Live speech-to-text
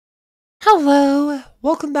Hello,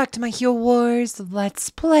 welcome back to my Hero Wars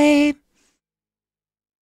Let's Play.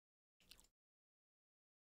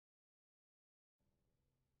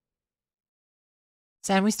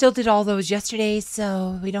 And we still did all those yesterday,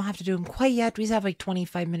 so we don't have to do them quite yet. We just have like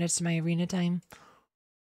 25 minutes to my arena time.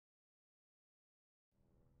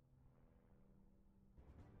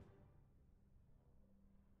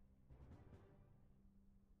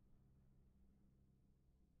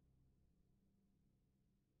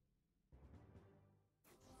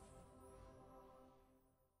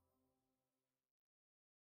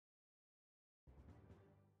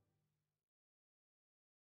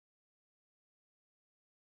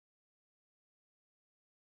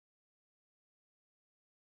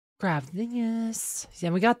 Grab this.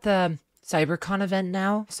 Yeah, we got the CyberCon event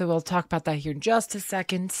now, so we'll talk about that here in just a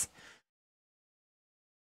second.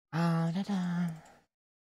 Da-da.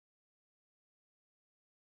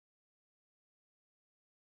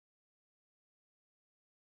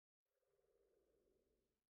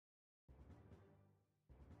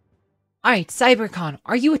 Alright, CyberCon.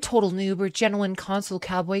 Are you a total noob or genuine console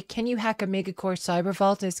cowboy? Can you hack a Megacore cyber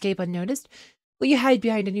vault and escape unnoticed? Will you hide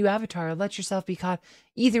behind a new avatar or let yourself be caught?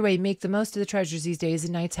 Either way, make the most of the treasures these days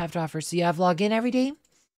and nights have to offer. So you have log in every day?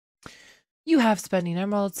 You have spending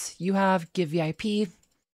emeralds. You have give VIP.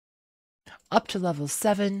 Up to level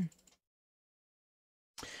 7.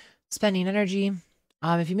 Spending energy.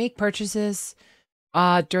 If you make purchases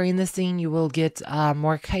during this thing, you will get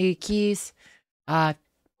more keys.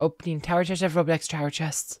 Opening tower chests. I've rolled extra tower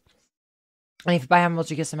chests. And if you buy emeralds,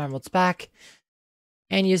 you get some emeralds back.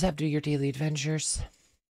 And you just have to do your daily adventures.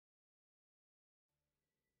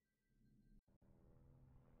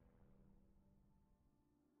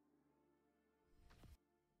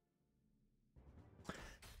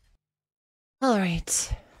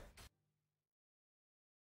 Alright.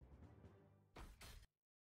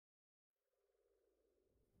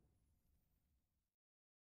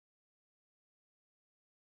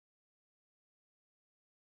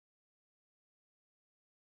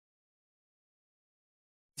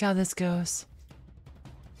 See how this goes.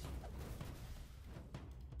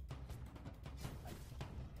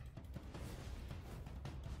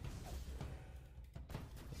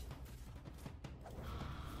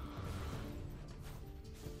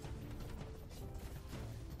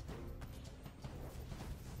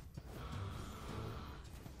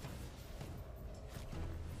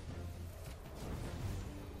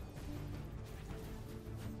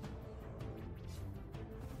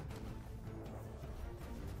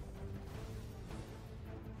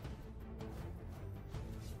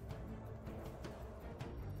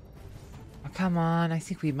 Oh, come on, I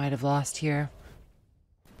think we might have lost here.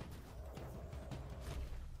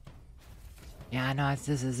 Yeah, no,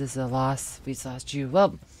 this is a loss. We lost you.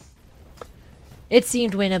 Well, it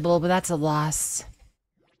seemed winnable, but that's a loss.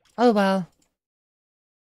 Oh well.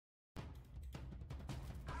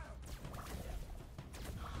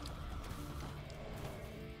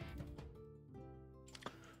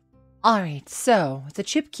 Alright, so with the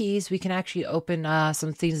chip keys, we can actually open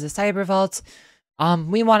some things in the Cyber Vault.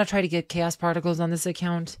 We want to try to get Chaos Particles on this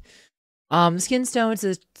account. Skin Stones,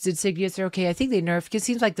 the insignias are okay. I think they nerfed, because it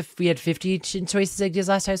seems like we had 50 choice insignias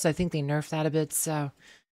last time, so I think they nerfed that a bit, so.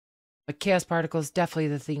 But Chaos Particles definitely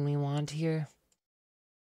the thing we want here.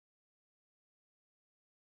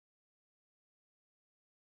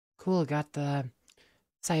 Cool, got the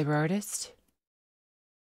Cyber Artist.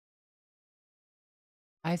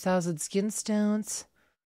 5,000 Skin Stones.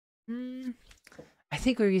 I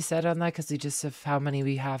think we reset on that because we just have how many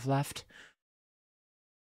we have left.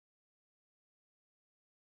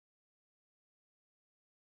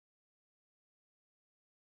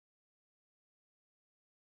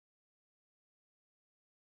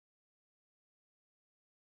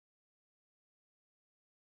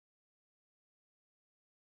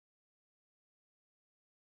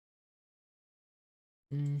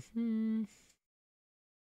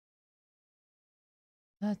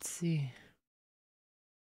 Let's see.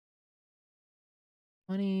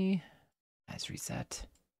 20. Let's reset.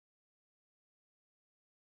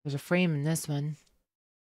 There's a frame in this one.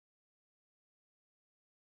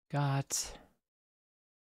 Got.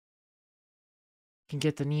 Can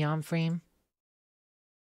get the neon frame.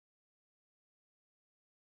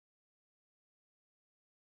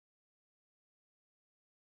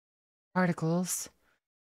 Particles.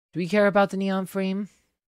 Do we care about the neon frame?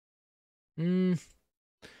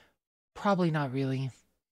 Probably not really.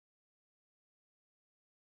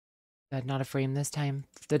 But not a frame this time.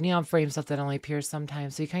 The neon frame stuff that only appears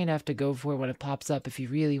sometimes, so you kind of have to go for it when it pops up if you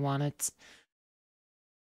really want it.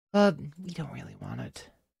 But we don't really want it.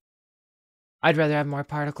 I'd rather have more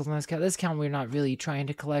particles on this count. This count, we're not really trying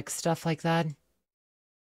to collect stuff like that.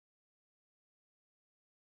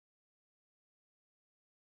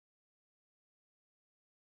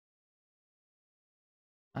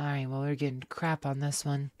 Alright, well, we're getting crap on this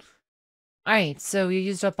one. Alright, so we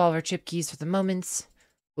used up all of our chip keys for the moment.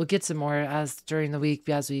 We'll get some more as during the week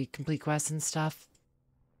as we complete quests and stuff.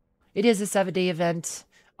 It is a 7-day event.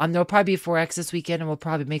 There'll probably be 4X this weekend, and we'll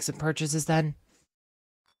probably make some purchases then.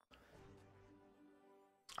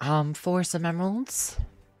 For some emeralds.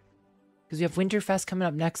 Because we have Winterfest coming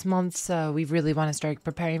up next month, so we really want to start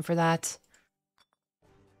preparing for that.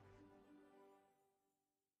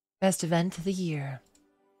 Best event of the year.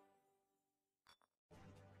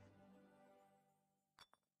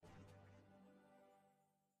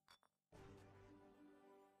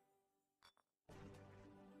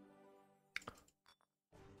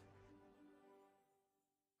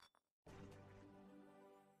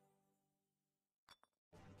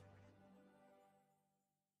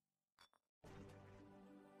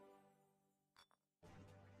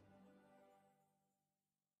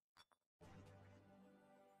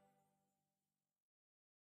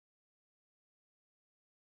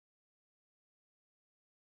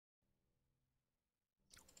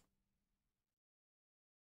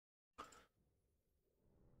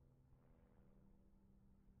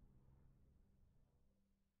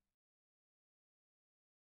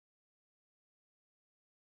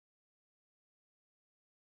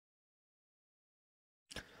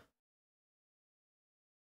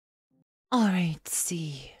 Alright, let's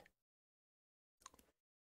see.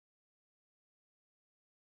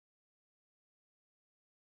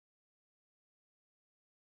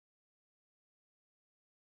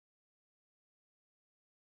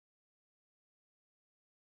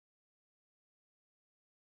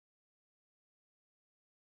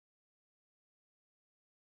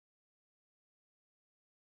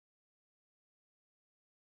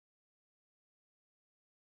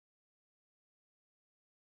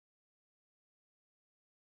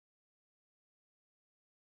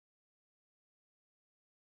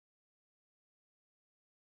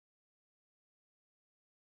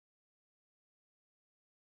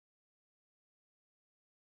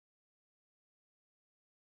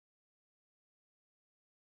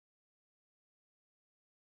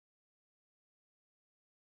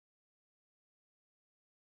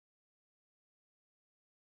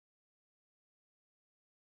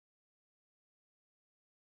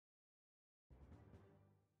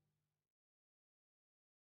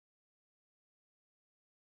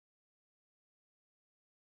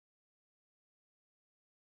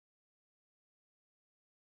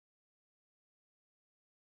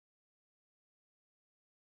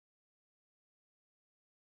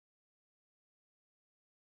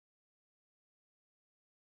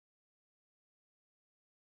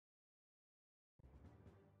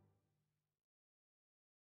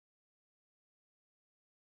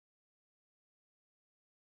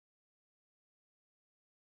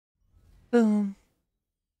 Boom.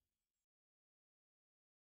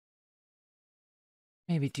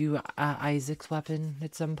 Maybe do Isaac's weapon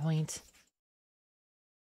at some point.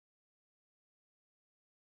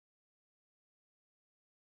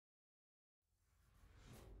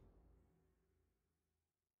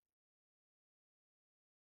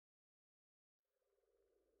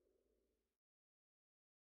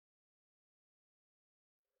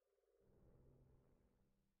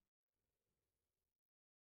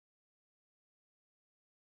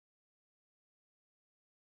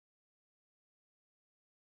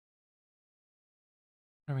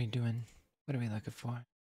 What are we doing? What are we looking for?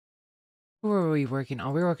 Who were we working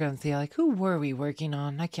on? We were working on Thea. Like, who were we working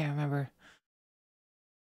on? I can't remember.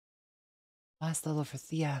 Last level for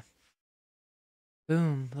Thea.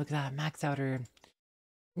 Boom. Look at that. Max out her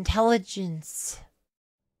intelligence.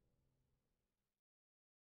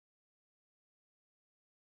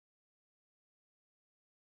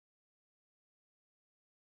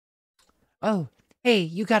 Oh, hey,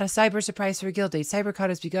 you got a cyber surprise for Guild Day. CyberCon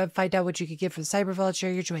has begun. Find out what you could get for the Cyber Vault.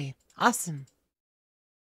 Share your joy. Awesome.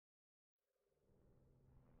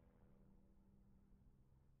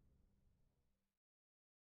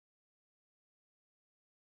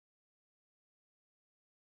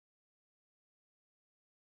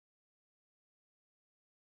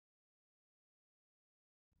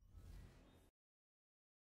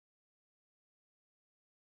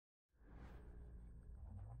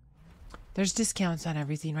 There's discounts on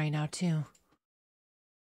everything right now, too.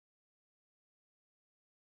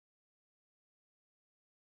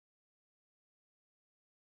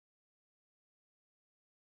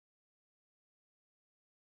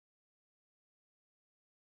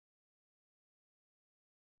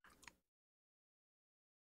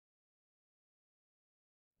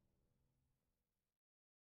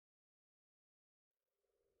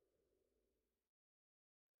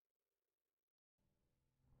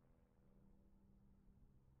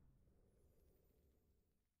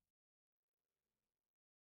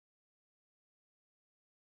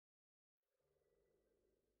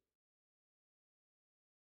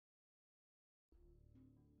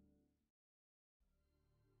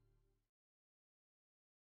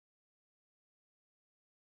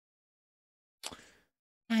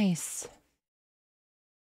 nice.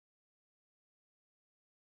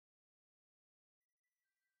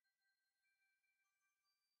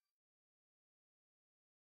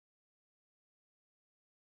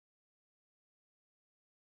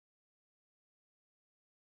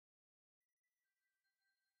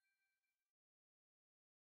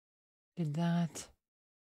 Did that.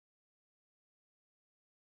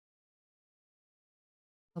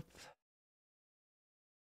 Oop.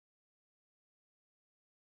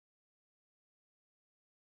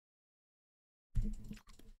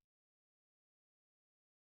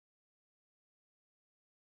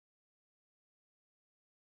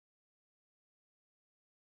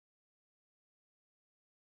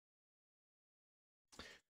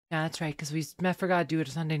 Yeah, that's right, because we forgot to do it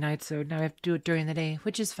Sunday night, so now we have to do it during the day,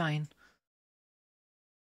 which is fine.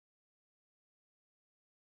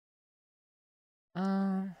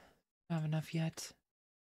 Don't have enough yet.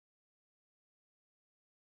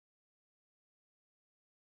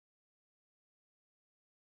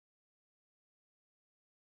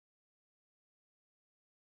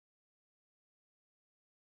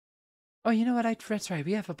 Oh, you know what? That's right.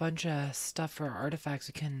 We have a bunch of stuff for artifacts.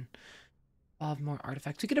 We can evolve more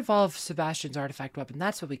artifacts. We can evolve Sebastian's artifact weapon.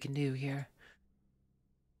 That's what we can do here.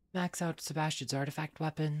 Max out Sebastian's artifact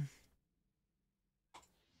weapon.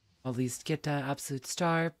 At least get absolute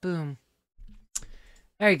star. Boom.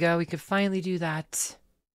 There you go. We could finally do that.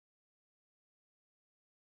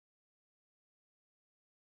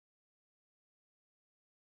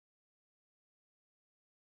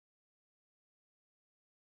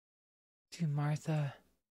 To Martha.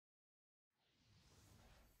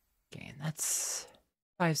 Okay, and that's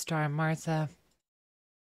 5-star Martha.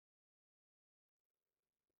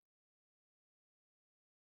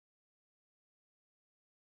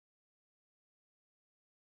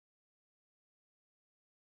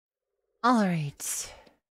 All right.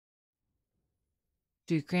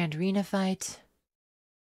 Do Grand Arena fight.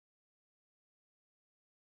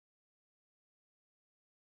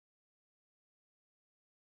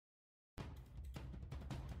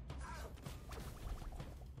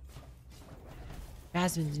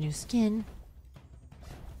 Jasmine's new skin.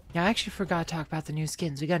 Yeah, I actually forgot to talk about the new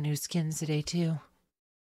skins. We got new skins today, too.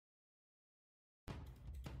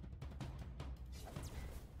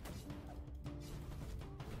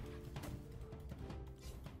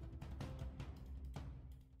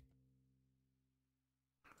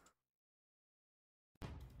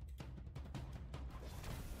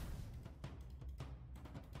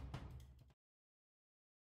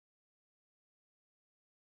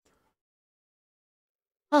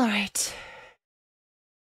 All right.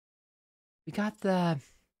 We got the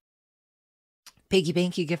piggy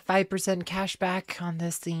bank. You get 5% cash back on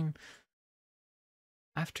this thing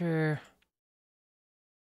after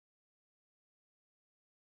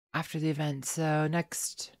the event. So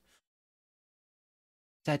next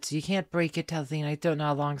that you can't break it till the thing. I don't know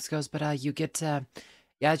how long this goes, but you get yeah,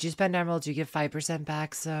 as you spend emeralds, you get 5%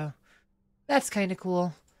 back. So that's kind of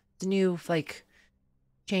cool. The new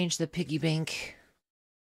change the piggy bank.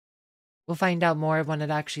 We'll find out more when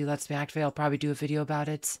it actually lets me activate. I'll probably do a video about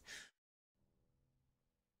it.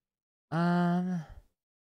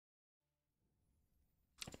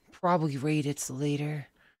 Probably rate it later.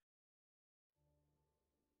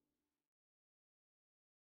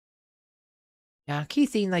 Yeah, key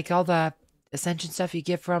thing, like all the ascension stuff you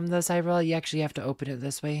get from the Cyberl, you actually have to open it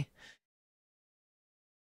this way.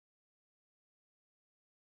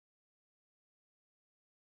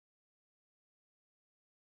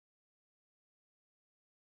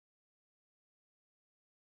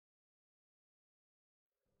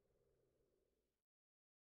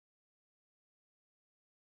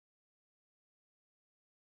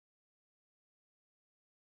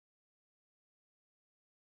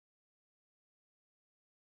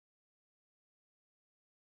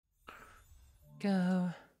 Go.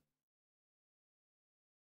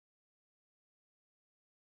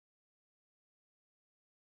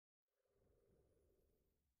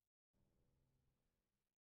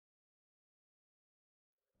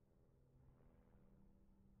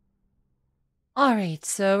 All right,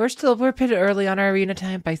 so we're pretty early on our arena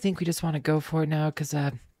time, but I think we just want to go for it now because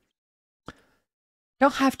don't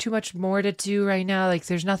have too much more to do right now. Like,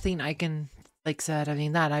 there's nothing I can said. I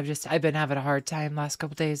mean, I've been having a hard time last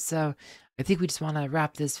couple days, so I think we just want to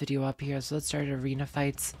wrap this video up here. So let's start arena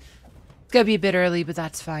fights. It's gonna be a bit early, but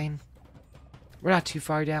that's fine. We're not too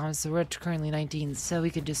far down, so we're at currently 19, so we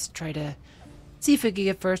can just try to see if we can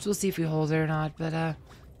get first. We'll see if we hold it or not, but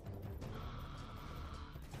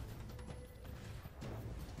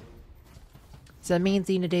So the main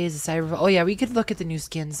thing today is the cyber. Oh yeah, we could look at the new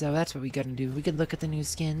skins though. That's what we gotta do. We could look at the new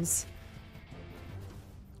skins.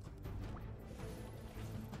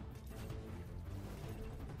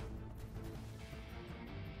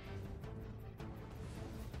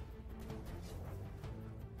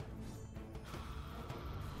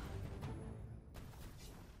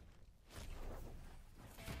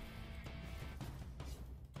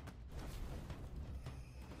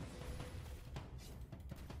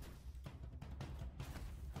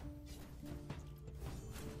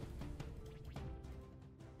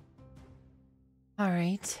 All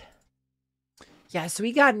right. Yeah, so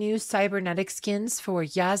we got new cybernetic skins for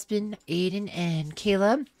Yasmin, Aiden, and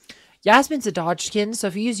Caleb. Yasmin's a dodge skin, so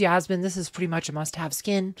if you use Yasmin, this is pretty much a must-have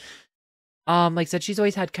skin. Like I said, she's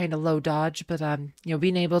always had kind of low dodge, but you know,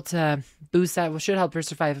 being able to boost that should help her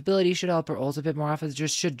survivability, should help her ult a bit more often.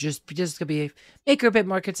 Should just gonna be make her a bit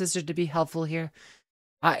more consistent to be helpful here.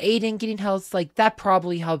 Aiden getting health, like that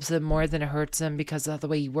probably helps him more than it hurts him because of the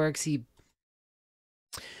way he works.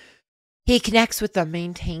 He connects with the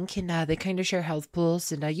main tank, and they kind of share health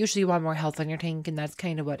pools. And usually you want more health on your tank, and that's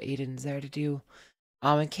kind of what Aiden's there to do.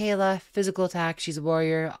 And Kayla, physical attack. She's a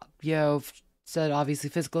warrior. You know, said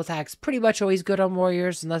obviously physical attacks pretty much always good on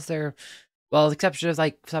warriors, unless they're, well, exception of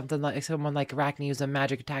like something like someone like Arachne who's a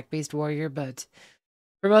magic attack based warrior. But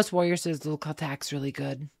for most warriors, physical attack's really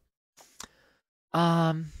good.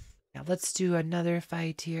 Now let's do another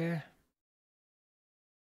fight here.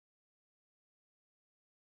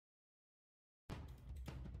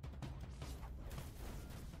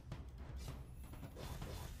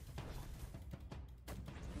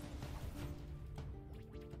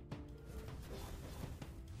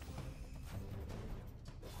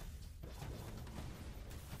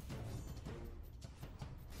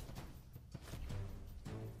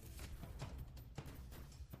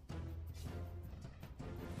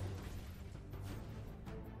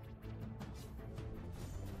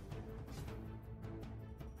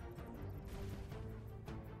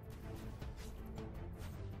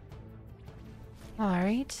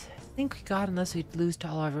 Alright. I think we got, unless we lose to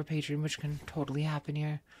Oliver Patron, which can totally happen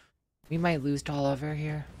here. We might lose to Oliver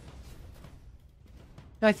here.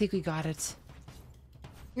 No, I think we got it.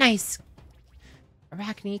 Nice!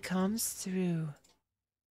 Arachne comes through.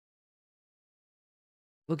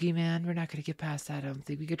 Boogeyman, we're not going to get past that, I don't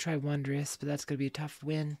think. We could try Wondrous, but that's going to be a tough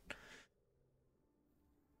win.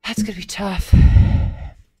 That's going to be tough.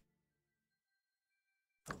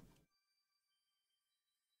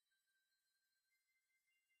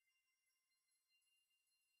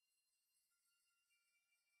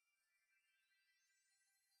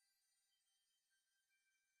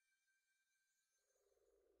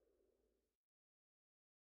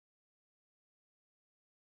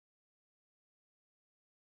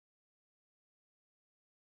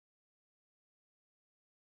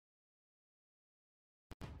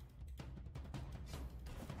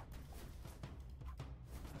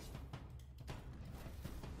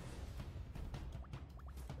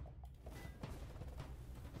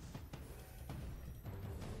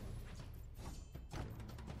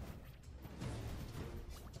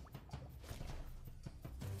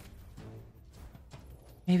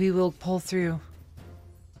 Maybe we'll pull through.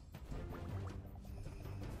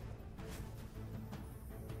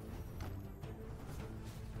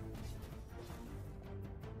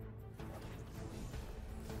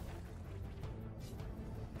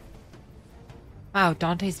 Wow,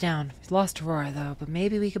 Dante's down. He's lost Aurora, though, but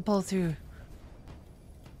maybe we could pull through.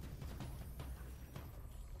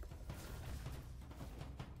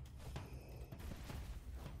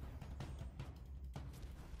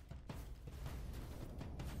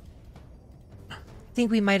 I think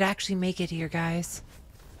we might actually make it here, guys.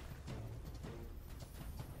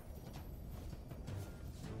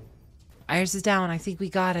 Iris is down. I think we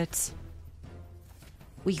got it.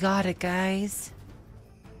 We got it, guys.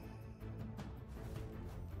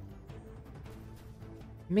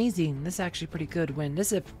 Amazing. This is actually a pretty good win.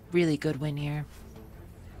 This is a really good win here.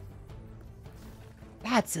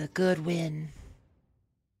 That's a good win.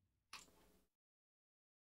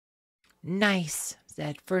 Nice.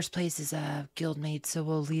 That first place is a guildmate, so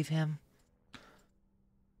we'll leave him.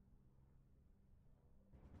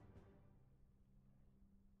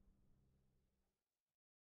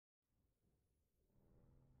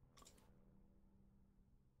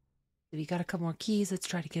 We got a couple more keys. Let's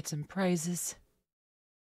try to get some prizes.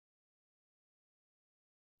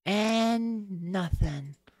 And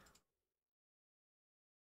nothing.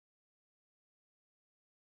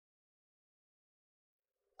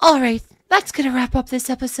 Alright, that's gonna wrap up this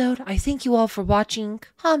episode. I thank you all for watching.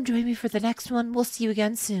 Join me for the next one. We'll see you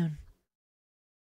again soon.